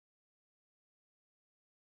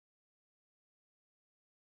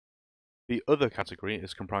The other category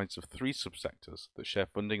is comprised of 3 subsectors that share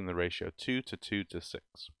funding in the ratio 2 to 2 to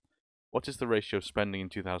 6. What is the ratio of spending in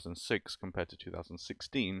 2006 compared to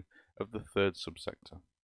 2016 of the third subsector?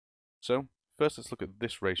 So, first let's look at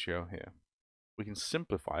this ratio here. We can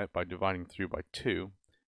simplify it by dividing through by 2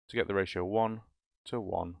 to get the ratio 1 to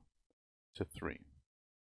 1 to 3.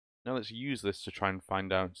 Now let's use this to try and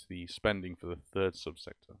find out the spending for the third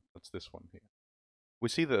subsector. That's this one here. We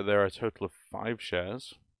see that there are a total of 5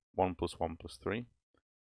 shares, 1 plus 1 plus 3.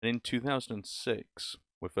 And in 2006,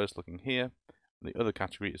 we're first looking here, and the other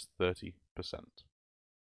category is 30%.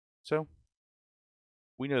 So,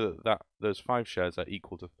 we know that those 5 shares are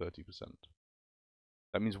equal to 30%.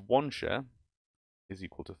 That means 1 share is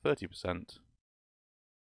equal to 30%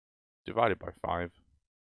 divided by 5,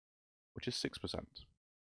 which is 6%.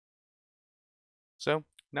 So,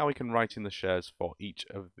 now we can write in the shares for each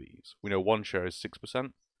of these. We know 1 share is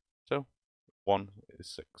 6%, so 1 is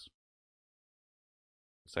 6.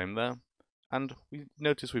 Same there. And we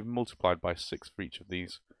notice we've multiplied by 6 for each of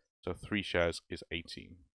these, so 3 shares is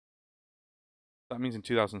 18. That means in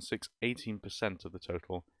 2006, 18% of the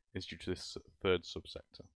total is due to this third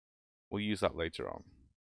subsector. We'll use that later on.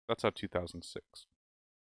 That's our 2006.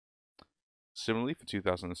 Similarly, for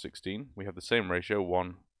 2016, we have the same ratio,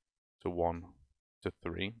 1 to 1 to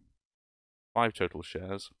 3, 5 total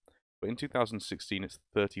shares, but in 2016 it's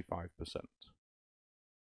 35%.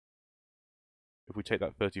 If we take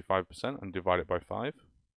that 35% and divide it by 5,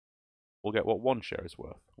 we'll get what 1 share is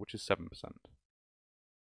worth, which is 7%.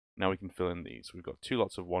 Now we can fill in these. We've got 2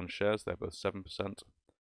 lots of 1 shares, they're both 7%,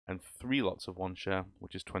 and 3 lots of 1 share,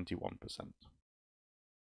 which is 21%.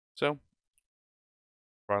 So,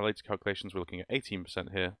 for our later calculations, we're looking at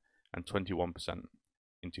 18% here and 21%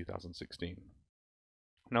 in 2016.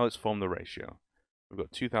 Now let's form the ratio. We've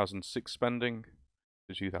got 2006 spending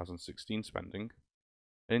to 2016 spending.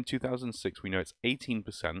 And in 2006, we know it's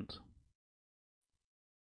 18%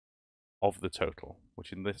 of the total,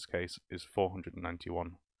 which in this case is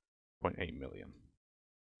 491.8 million.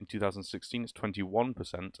 In 2016, it's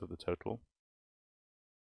 21% of the total,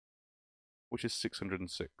 which is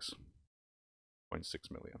 606.6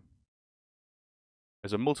 million.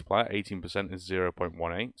 As a multiplier, 18% is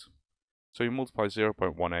 0.18. So you multiply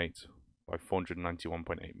 0.18 by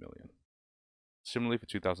 491.8 million. Similarly for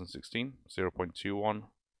 2016, 0.21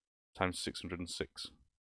 times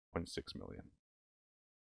 606.6 million.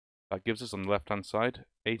 That gives us on the left-hand side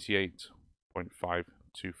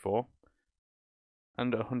 88.524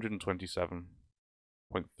 and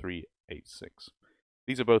 127.386.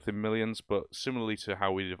 These are both in millions, but similarly to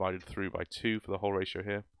how we divided through by 2 for the whole ratio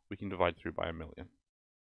here, we can divide through by 1,000,000.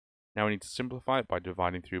 Now we need to simplify it by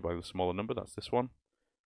dividing through by the smaller number, that's this one.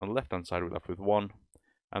 On the left-hand side we're left with 1,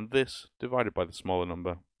 and this divided by the smaller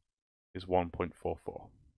number is 1.44.